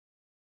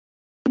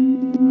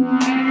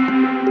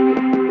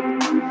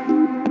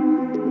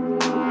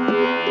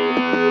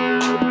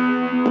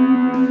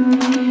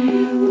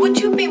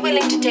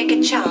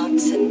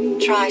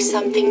try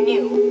something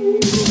new?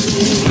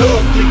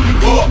 Look, if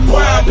you up,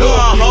 wind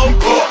up, if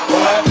you up,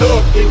 wind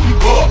up, if you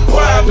up,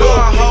 wind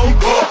up, if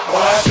you up,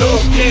 wind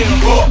up, if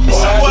you up,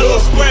 wind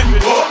up,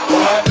 scrapping up,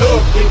 wind up,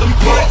 if you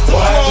up,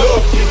 wind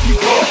up, if you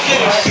up,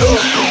 wind up, if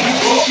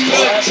you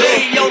up,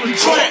 J on the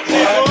track,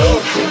 nigga.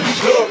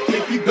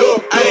 If you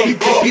up, ayy,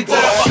 it's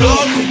time for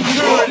all the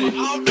security.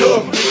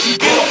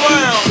 Get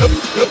around,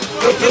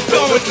 it's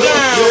going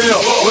down. Yeah,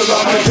 well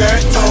I'm a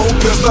cat tone,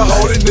 pistol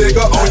holding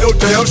nigga on your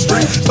damn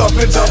street.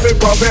 Stomping, jumping,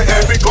 bumping,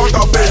 every car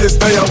off in this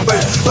damn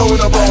thing. Throwing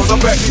the bones, I'm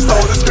back these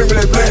soldiers,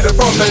 screaming and bleeding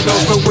from they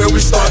nose. But when we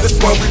start, this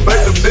one we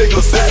make them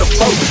niggas hit the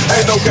float.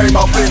 Ain't no game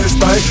off in this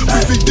thing, we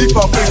be deep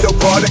off in the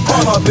party.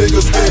 All our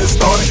niggas getting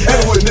started,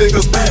 and when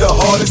niggas be the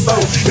hardest. So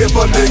if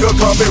a nigga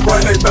come and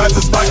run they mouth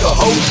just like a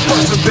hoe,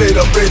 punch a bit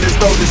up in his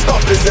nose and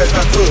stop his ass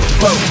out to the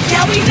floor.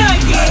 Yeah, we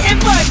nugget and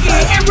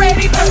bucket and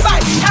ready to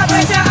fight. I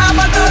bet ya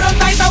I'ma do them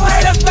things, no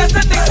haters best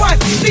to think twice.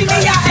 See me,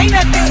 I ain't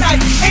nothing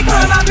nice, and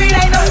call my beat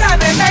ain't no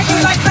nothing. Make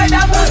me like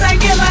Saddam Hussein,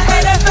 Gilla,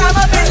 and that's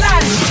Osama Bin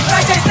Laden.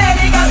 Like they said,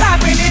 they got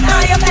poppin', and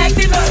I am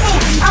acting a fool.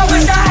 I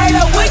wish I had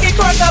a wicked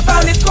crunk up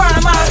on this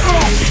crime I grew.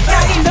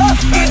 Now enough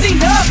is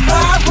enough, why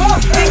I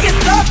rough, think it's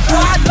tough,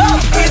 why I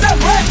love is a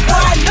rush,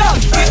 why I love,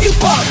 if you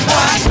fuck,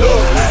 why I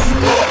love.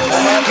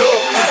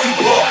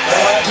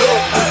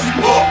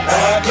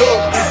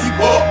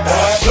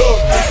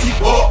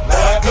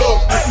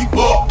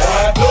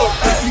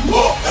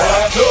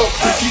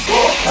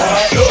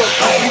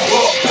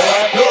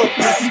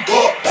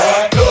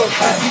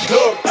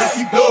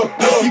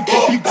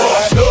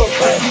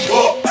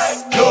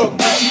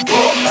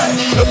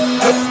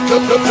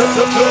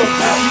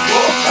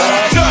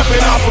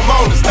 Jumping off from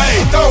on the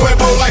stage, throwing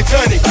bow like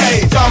Johnny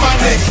Cage. All my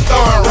niggas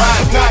throwing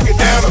rocks, knocking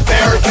down a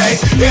barricade.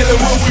 In the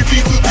wood we be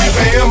too deep,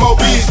 and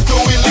MOB is too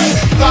elite.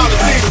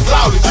 Flawless niggas,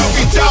 flawless, you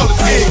be jawless,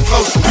 getting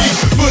close to me.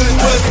 Bullets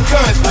buzzing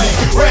constantly,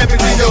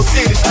 rapping in your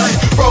city street.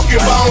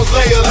 Broken bones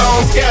lay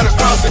alone, scattered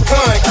across the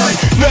concrete.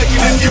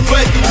 Nucking if you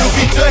blanking, you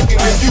be ducking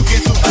if you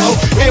get too close.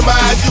 In my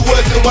eyes you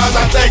wasn't wise,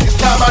 I think it's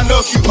time I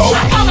know you old.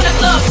 I come in the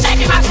club,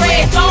 shaking my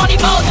dreads, throwing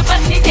these balls and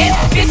busting these heads.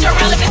 Bitch, you're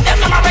relevant,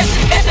 steps on my wrist,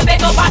 best of it,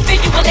 go by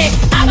figure with it.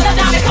 I'm in a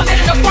diamond,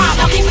 committed a crime,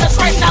 not leaving a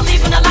trace, not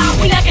leaving a line.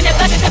 We necking and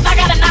bucking cause I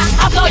got a knife.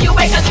 I blow you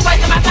away cause you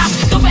wasting my time.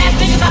 Stupid ass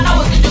niggas, I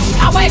know what to do.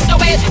 I waste your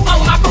way as you flow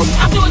with my crew.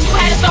 I'm doing you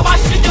had it, so why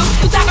should you do?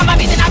 You talking about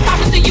me, then I'm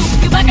talking to you.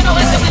 You bucking no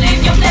listen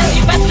within your lesson.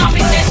 You busting on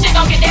me, that shit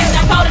gon' get nasty.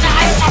 I'm cold in the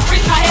ice, I'm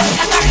freezing my head.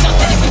 I'm talking no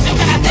city with you,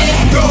 can I say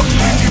that? Go,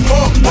 you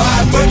up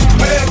wide, but you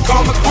better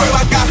call my quill.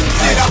 I got some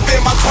shit up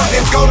in my trunk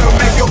that's gonna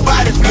make your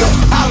body flip.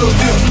 Hollow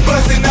dip,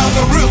 busting out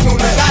the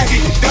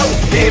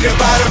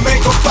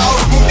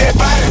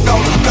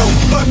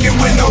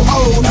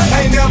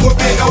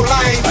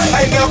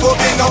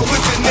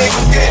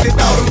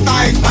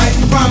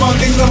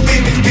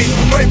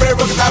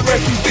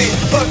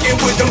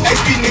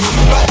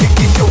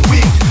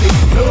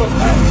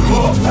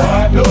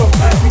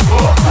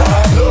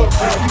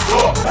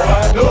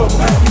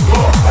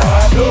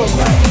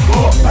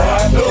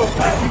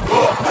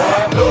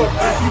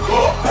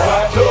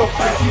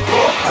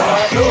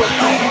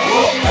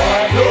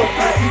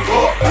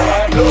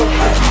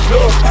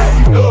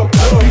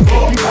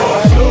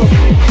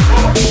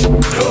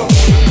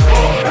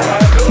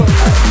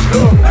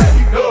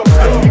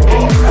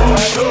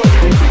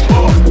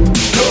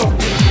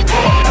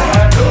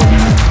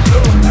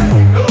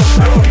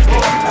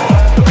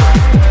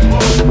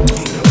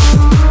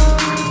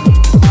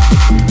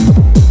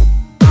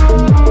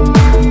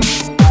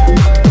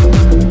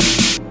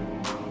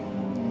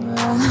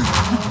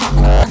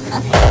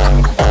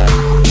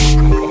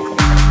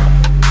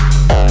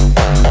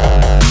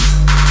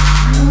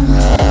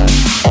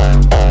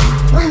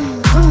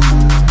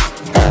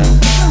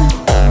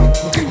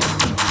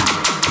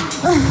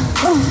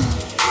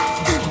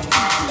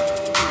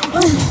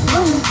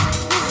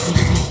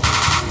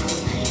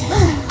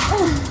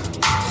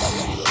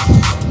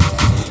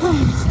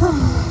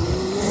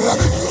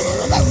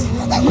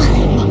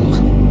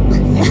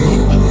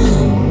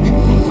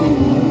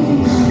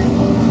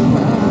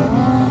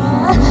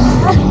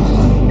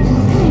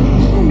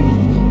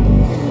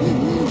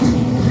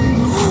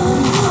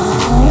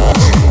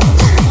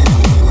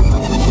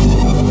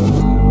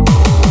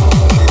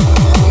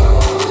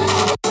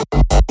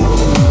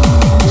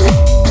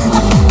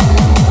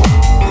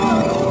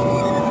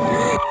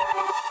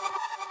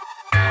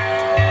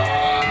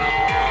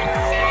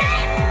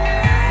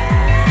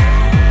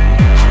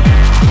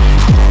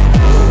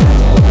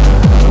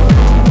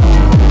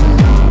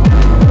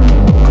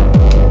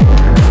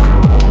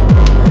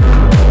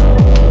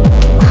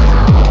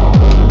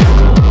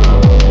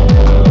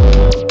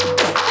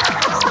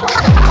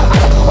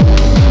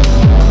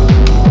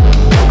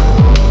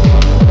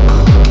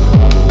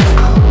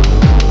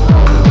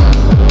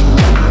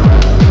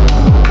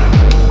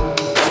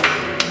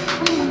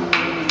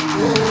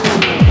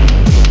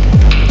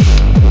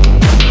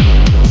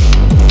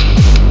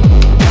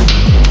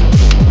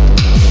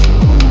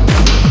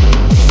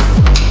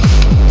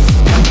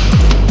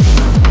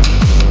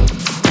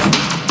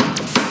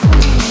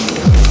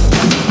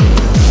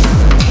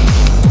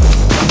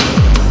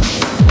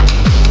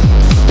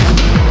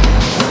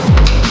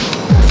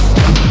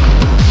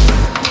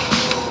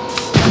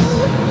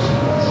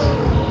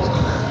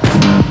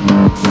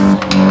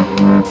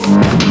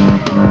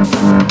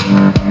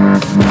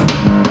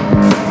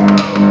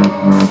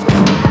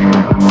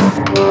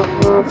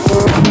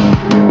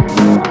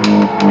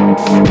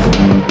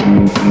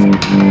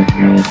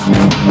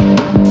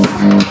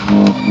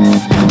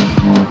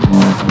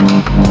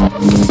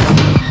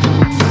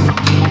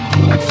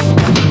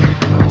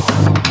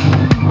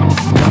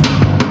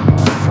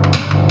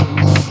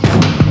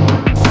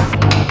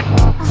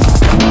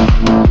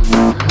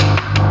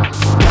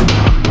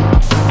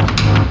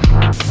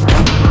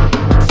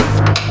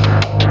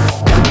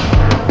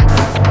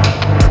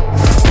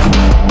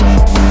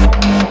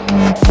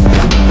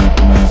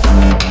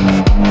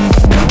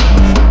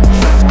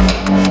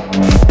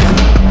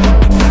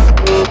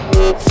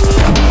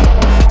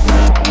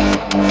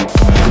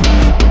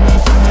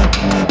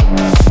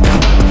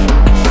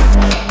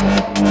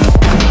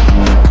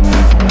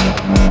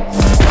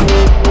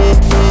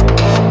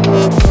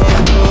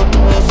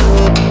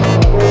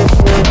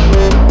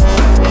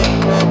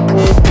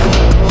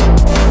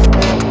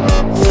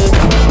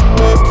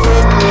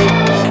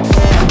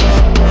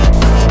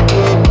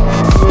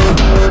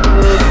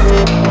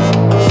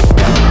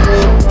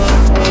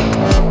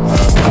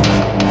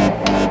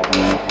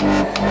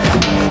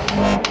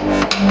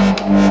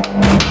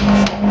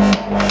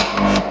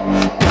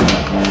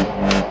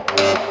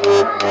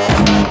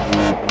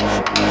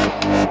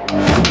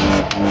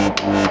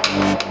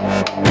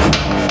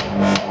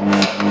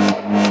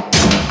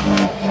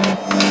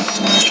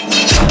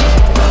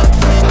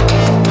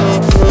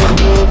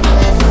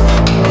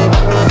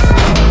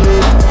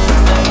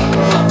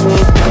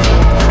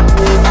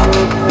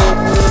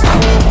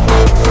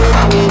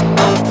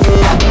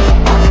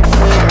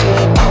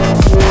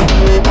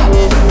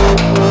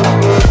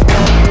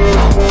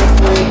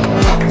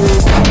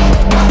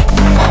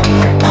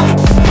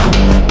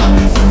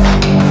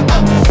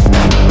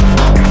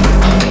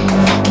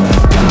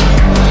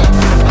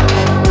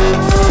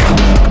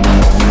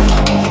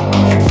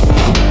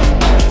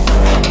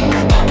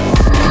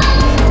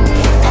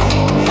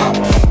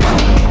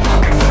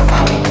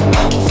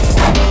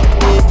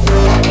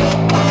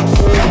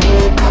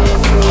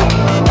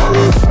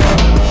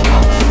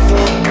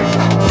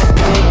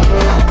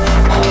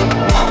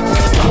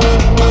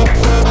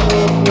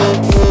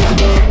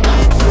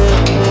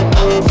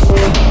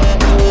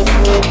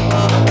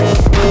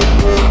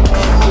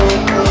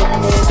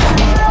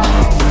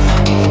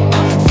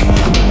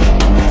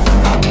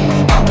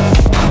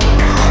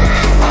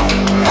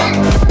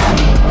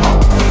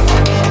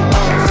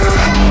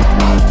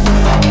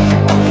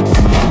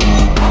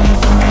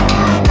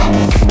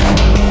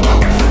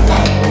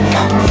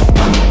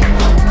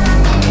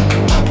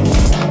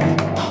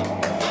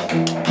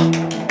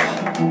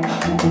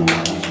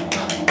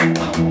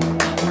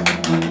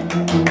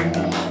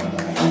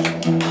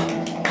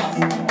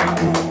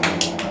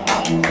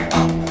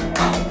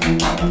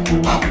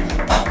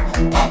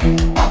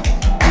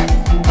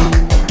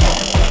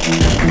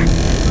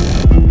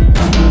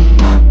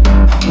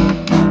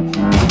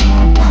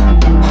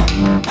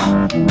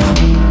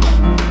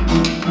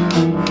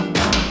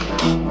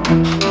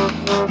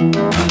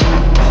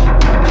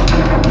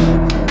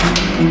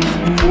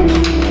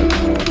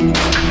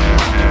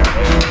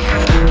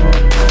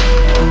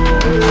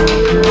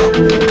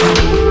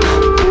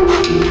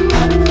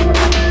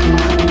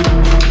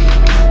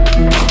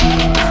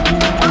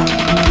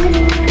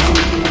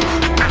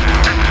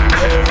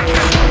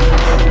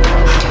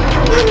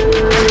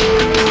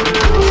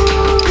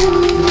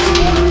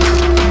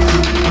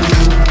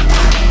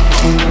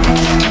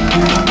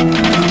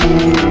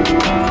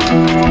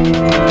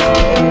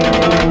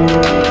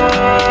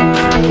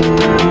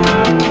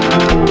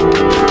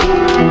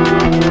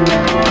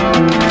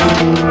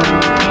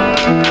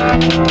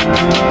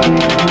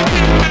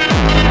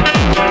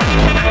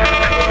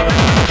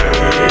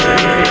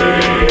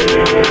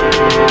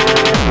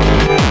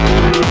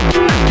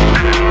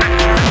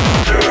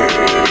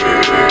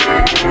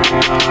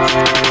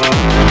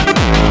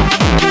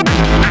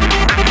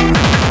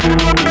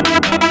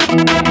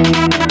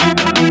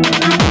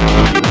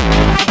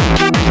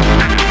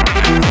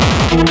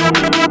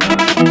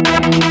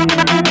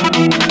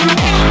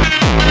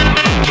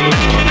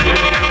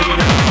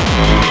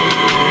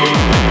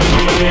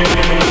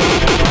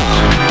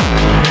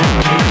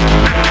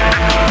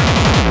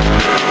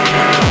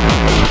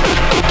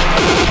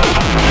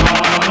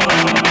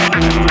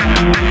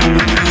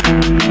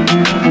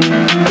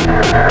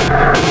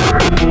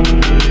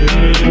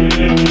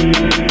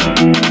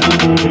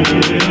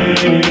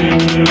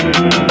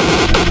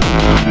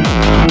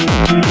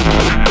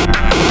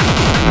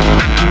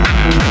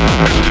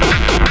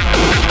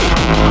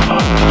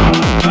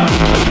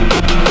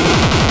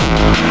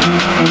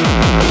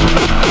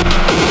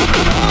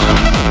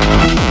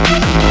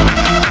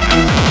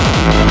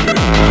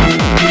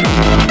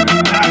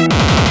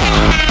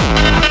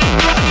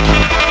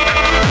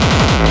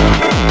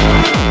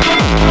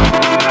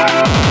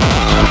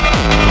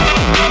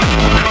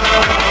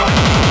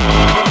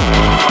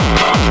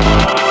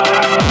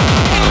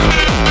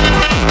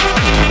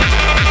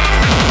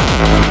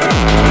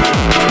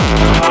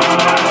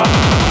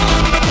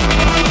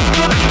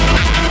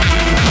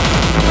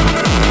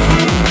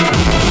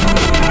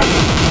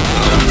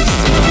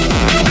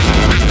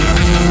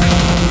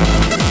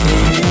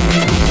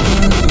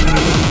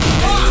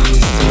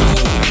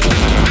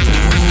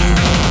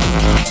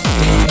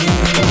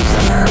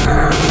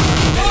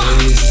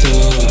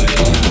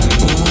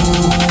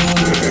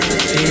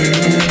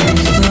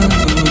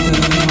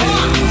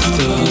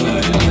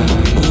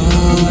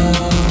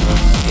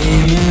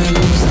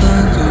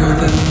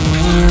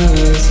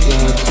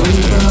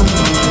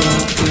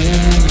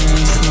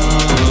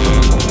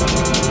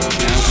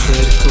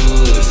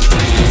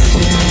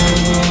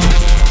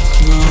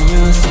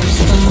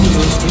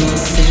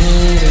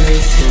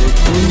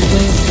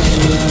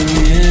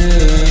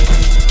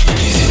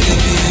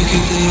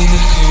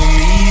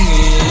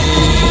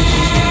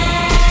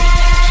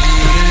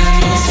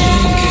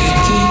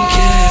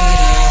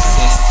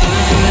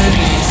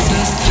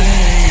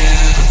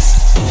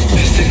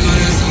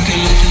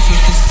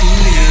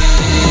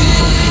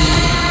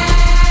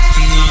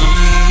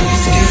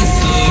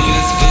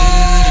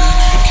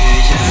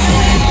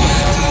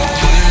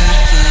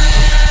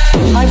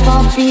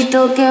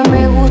Papito, que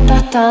me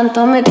gustas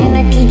tanto, me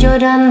tienes aquí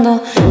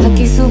llorando,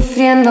 aquí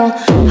sufriendo.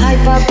 Ay,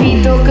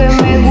 papito, que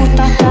me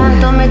gustas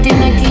tanto, me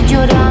tienes aquí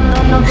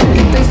llorando, no ves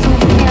que estoy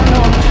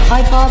sufriendo.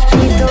 Ay,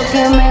 papito,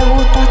 que me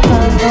gustas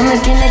tanto, me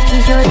tienes aquí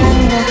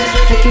llorando,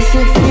 aquí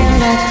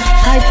sufriendo.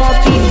 Ay,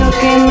 papito,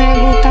 que me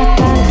gustas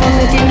tanto,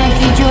 me tienes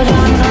aquí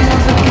llorando, no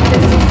ves que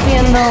estoy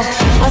sufriendo.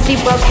 Así,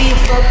 papi,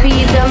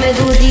 dame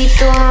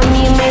durito, a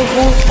mí me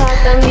gusta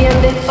también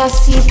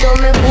despacito,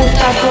 me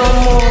gusta tu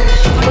amor,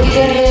 porque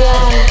es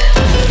real.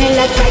 En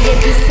la calle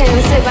dicen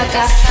se va a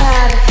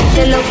casar,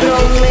 te lo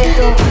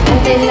prometo,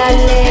 ante la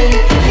ley.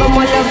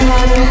 Vamos a las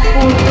manos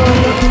juntos,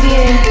 los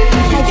pies,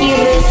 aquí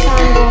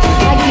rezando,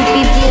 aquí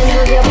pidiendo,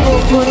 de a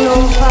poco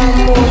nos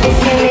vamos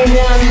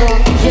degenerando.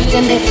 Yo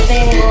te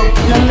detengo,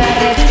 no me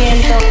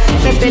arrepiento,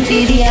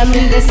 repetiría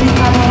 1000 veces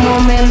cada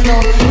momento.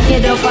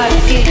 Quiero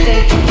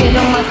partirte,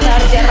 quiero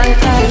matarte,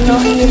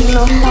 arrancarnos,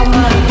 irnos pa'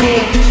 Marte.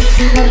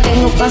 No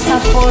tengo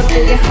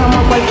pasaporte, viajamos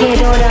a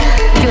cualquier hora,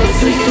 yo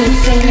soy tu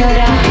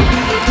señora.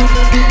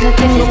 No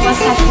tengo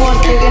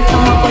pasaporte,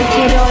 viajamos a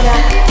cualquier hora,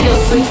 yo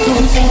soy tu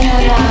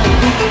señora.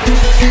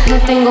 No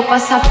tengo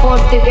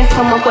pasaporte,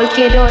 viajamos a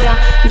cualquier hora,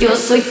 yo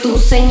soy tu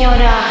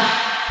señora.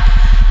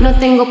 No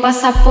tengo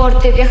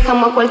pasaporte,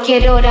 viajamos a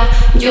cualquier hora,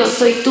 yo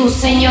soy tu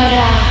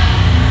señora.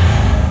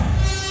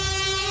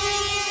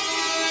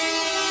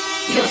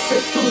 Yo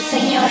soy tu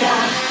señora.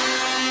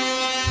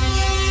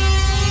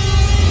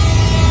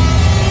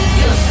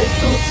 Yo soy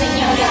tu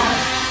señora.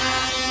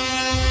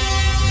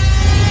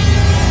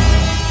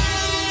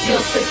 Yo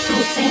soy tu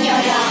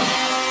señora.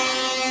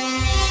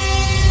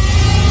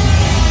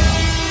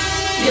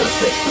 Yo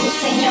soy tu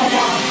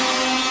señora.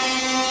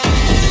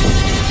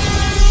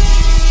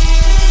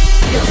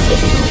 Yo soy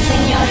tu señora. Yo soy tu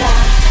señora.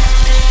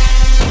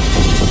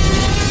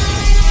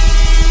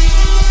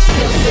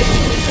 Yo soy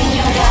tu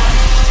señora.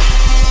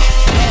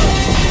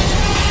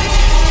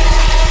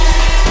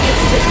 Yo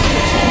soy tu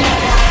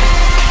señora.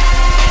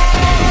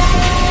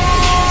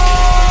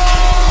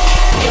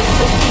 Yo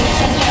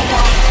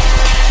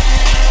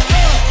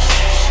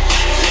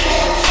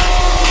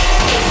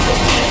soy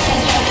tu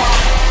señora.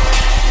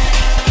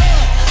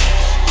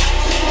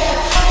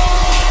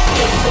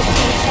 Yo soy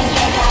tu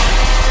señora.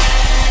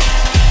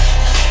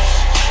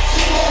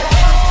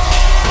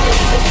 Yo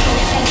soy tu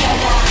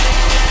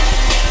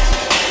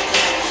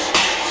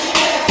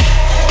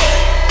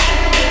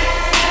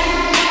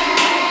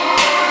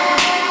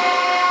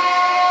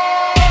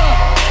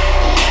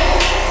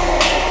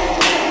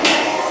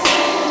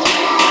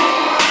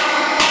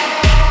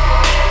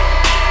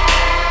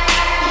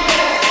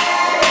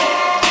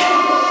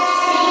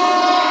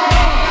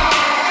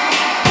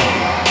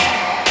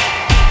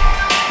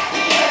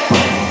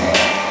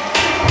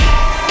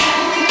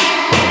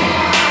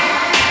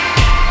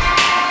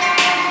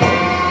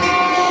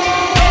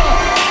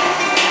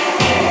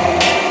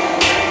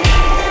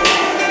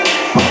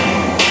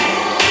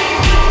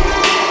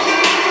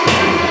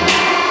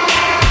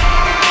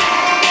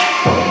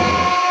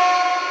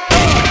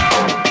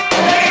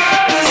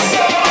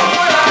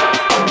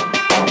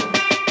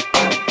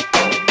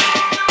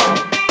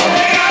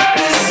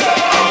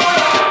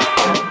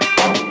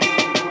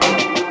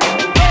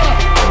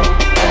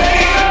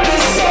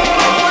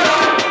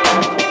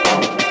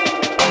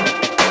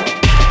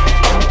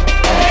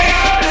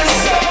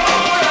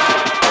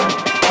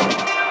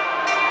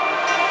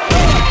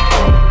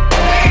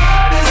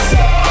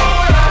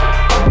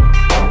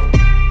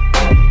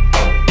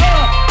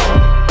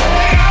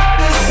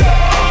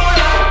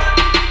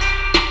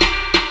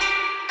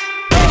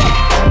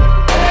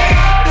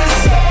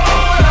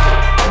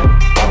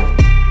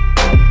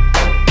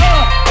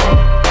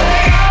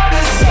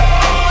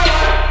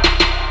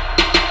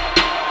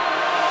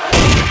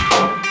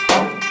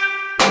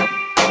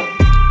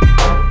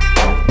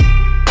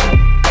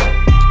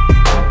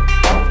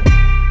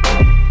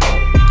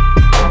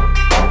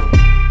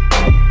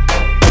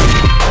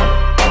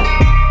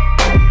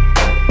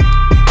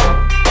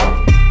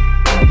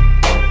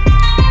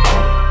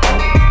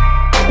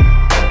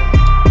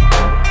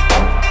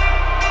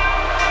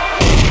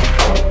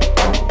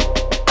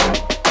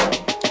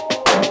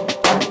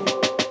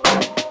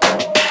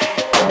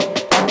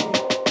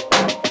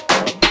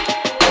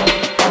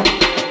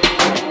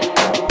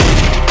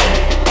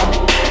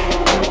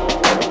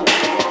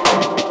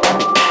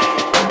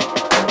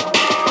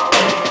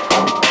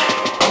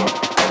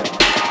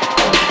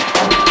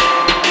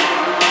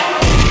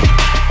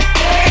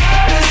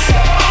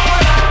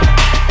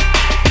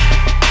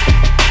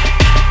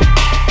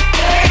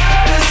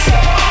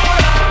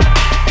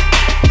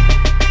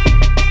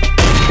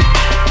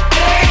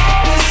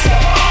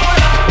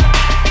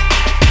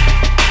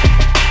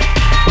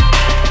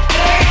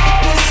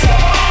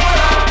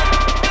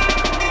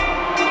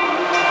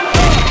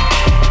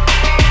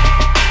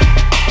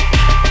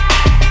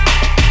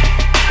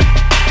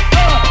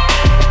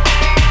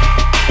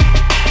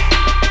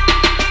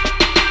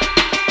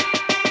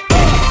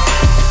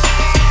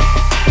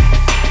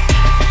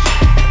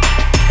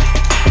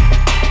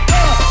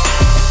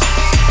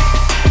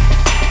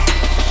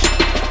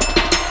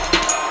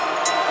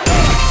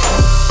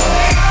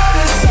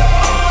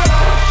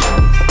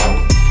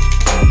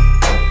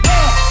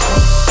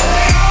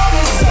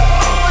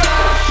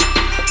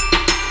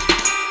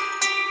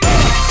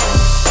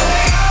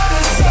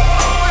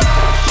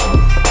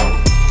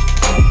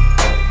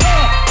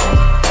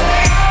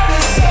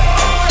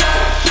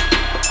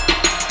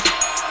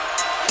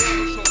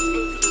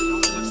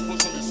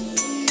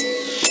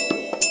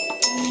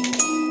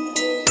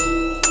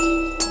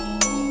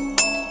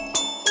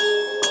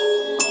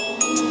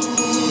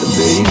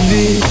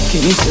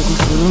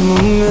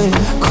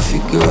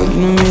girl,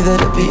 you know me that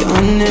I be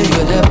on it. You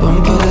got that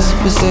bumper, that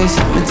super size,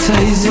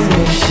 hypnotizing.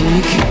 No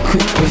shake it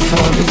quick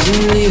before I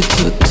gently a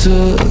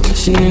tuk-tuk.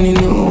 She nearly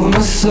know on my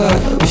side,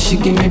 but she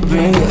give me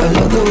brain. I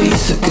love the way you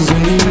suck, cause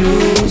when you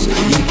lose,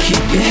 you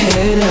keep your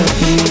head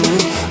up and you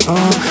move.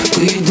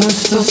 But you don't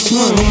stop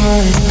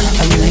smiling.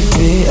 I'm like,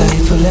 babe, I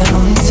pull it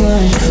on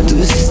time. Do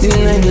a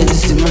 69, let it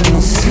see my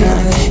no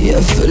slide. Yeah,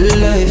 I feel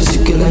alive,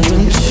 so girl, I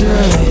don't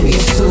try. We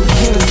get so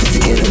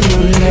perfect together, no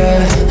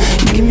lie.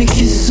 You give me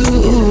kiss,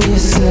 ooh,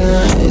 it's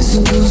nice. So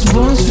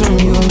goosebumps from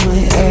you on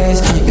my eyes.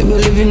 Yeah,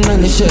 believe in all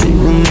the shawty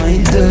on my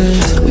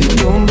dice. We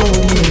gon'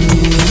 bone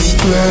in this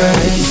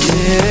price,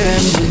 yeah.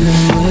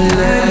 Chillin' my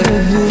life.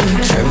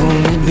 Drive on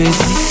the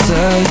basic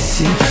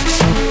size, yeah.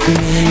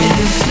 Smoking in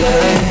the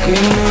fly,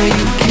 girl, no,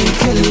 you can't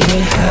call it a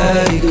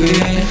high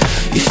grade.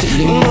 You should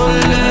live my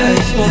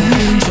life,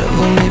 yeah. Drive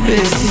on the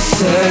basic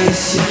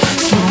size, yeah.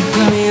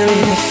 Smoking in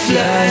the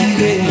fly,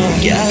 grade, no,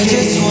 you yeah, I can't.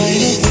 just want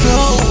it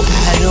slow.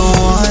 I don't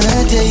wanna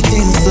take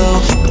things slow.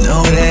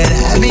 Know that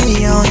I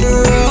be on the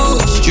road.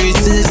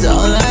 Streets is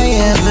all I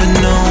ever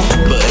know.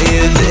 But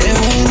you're there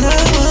when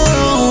I'm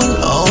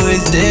alone.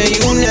 Always there,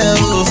 you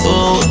never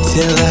fold.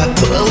 Till I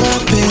pull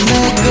up in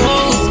that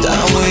ghost.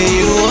 I'm where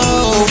you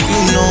hope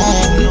you know.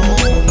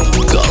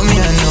 Call me,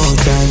 I know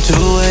time to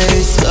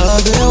waste.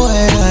 Love it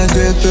when I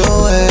grip your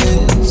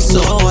waist.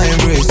 So I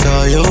embrace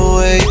all your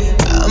weight.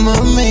 I'ma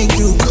make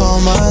you call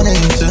my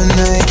name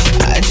tonight.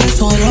 I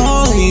just want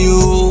all of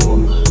you.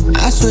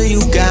 I swear you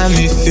got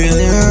me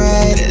feeling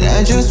right. And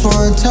I just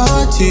wanna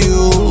talk to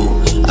you.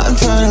 I'm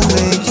tryna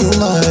make you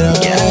mine.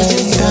 Yeah, I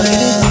just want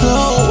it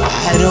slow.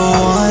 I don't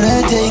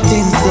wanna take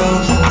things slow.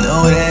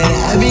 Know that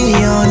I be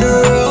on the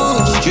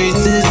road.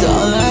 Streets is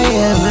all I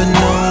ever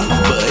know.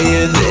 But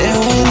you're there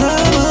when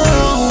I'm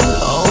alone.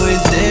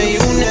 Always there,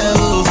 you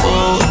never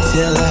fold.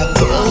 Till I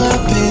pull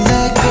up in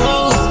that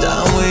ghost.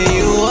 I'm where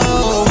you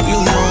hope you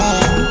know.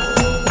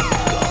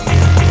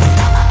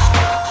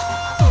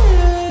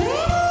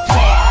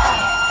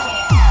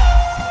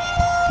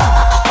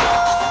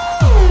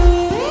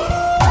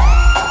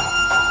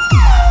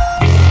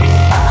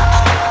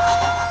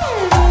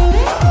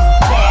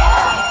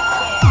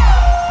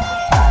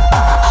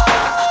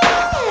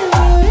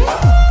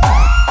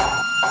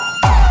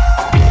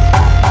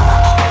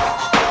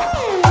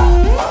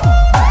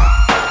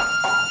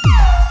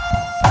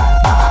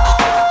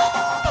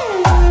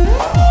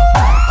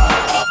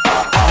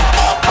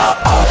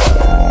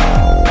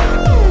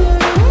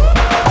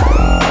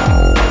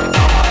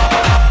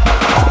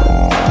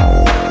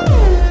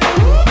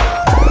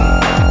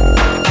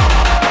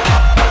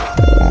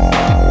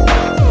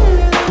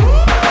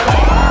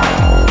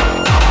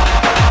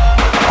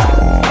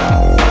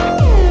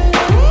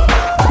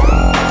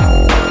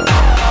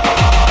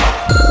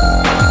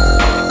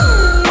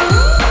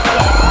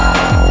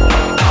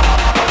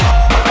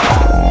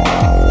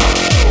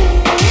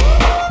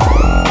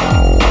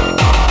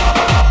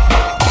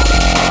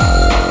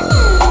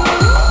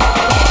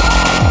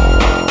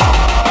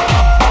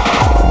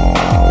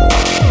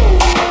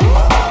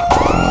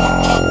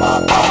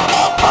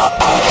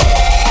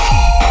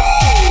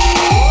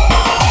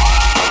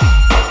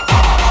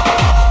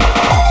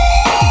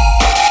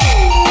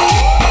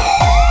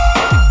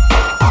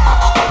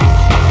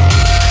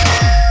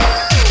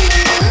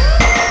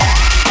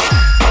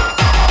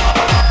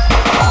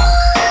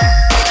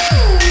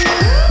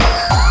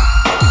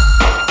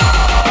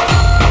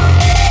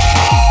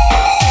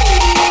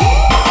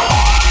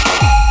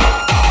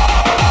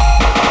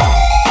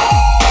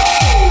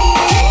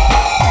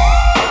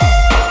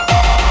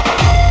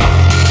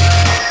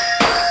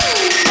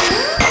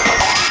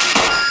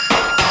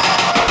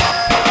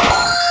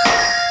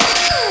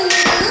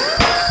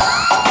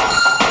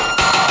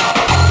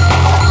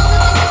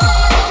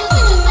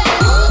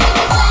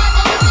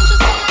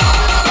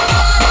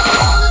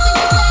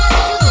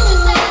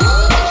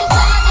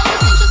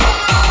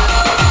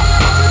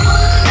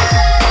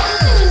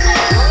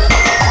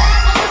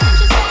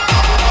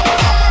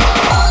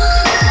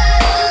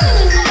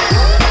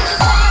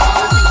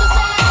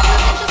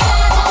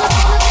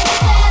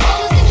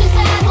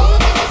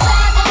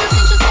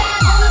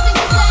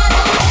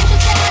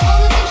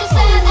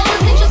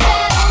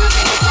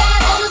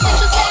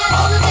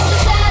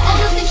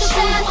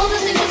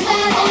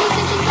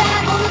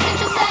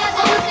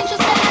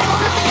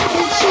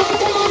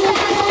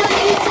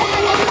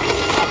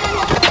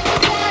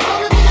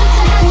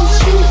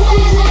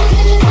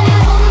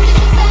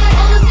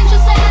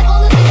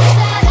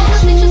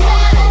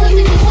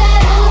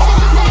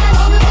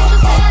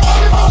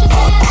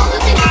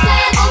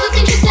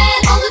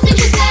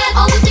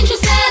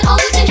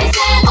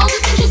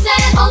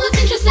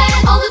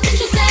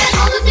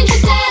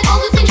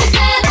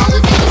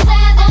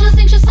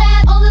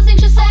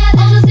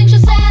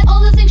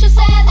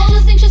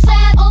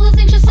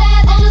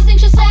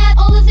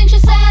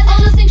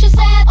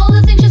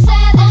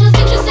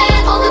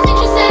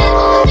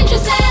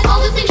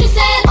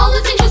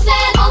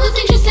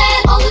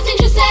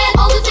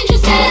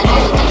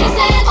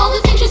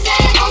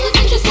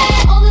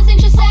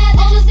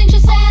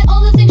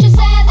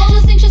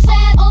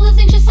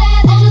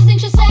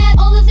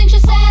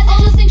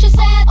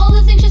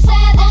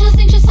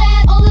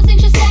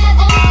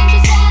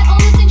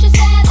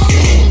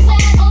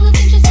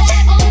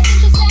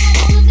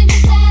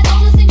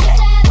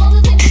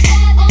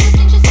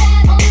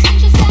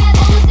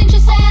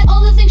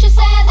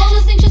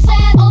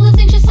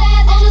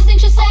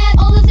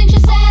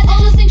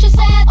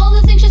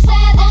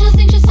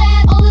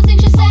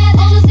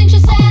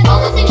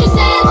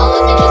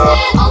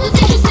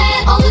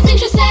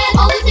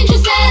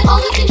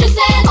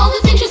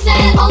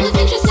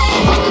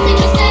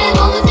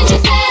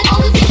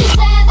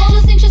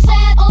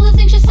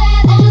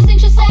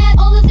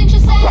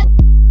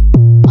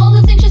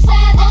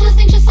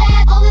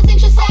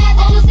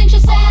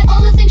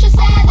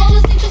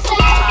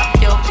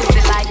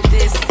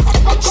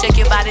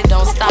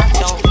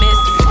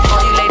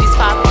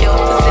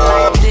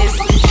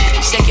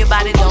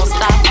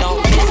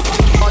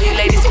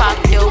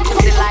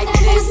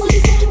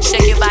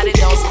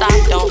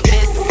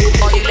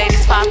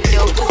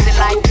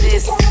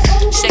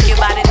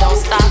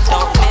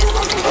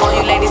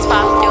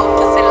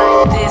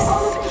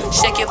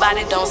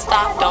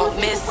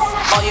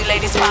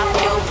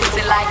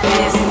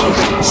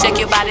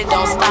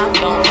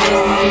 don't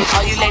miss.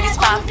 All you ladies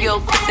pop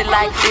your pussy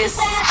like this.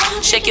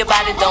 Shake your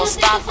body, don't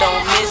stop,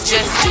 don't miss.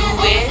 Just do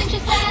it,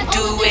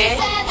 do it,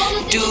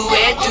 do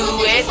it, do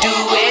it, do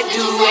it,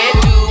 do it,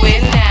 do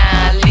it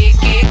now.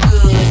 Lick it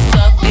good,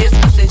 suck this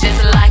pussy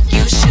just like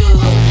you should.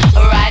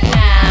 Right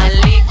now,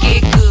 lick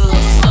it good,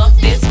 suck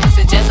this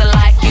pussy just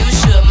like you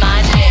should.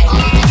 My neck,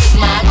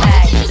 my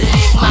back,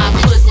 lick my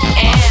pussy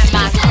and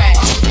my crack.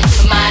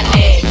 My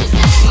neck,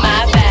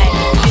 my back,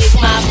 lick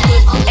my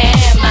pussy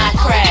and my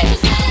crack.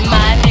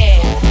 My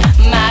neck,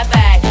 my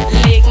back,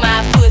 lick my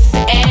pussy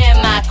and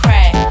my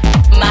crack.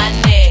 My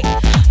neck,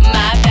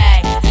 my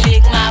back,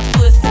 lick my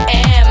pussy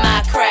and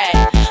my crack.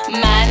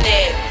 My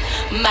neck,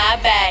 my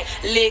back.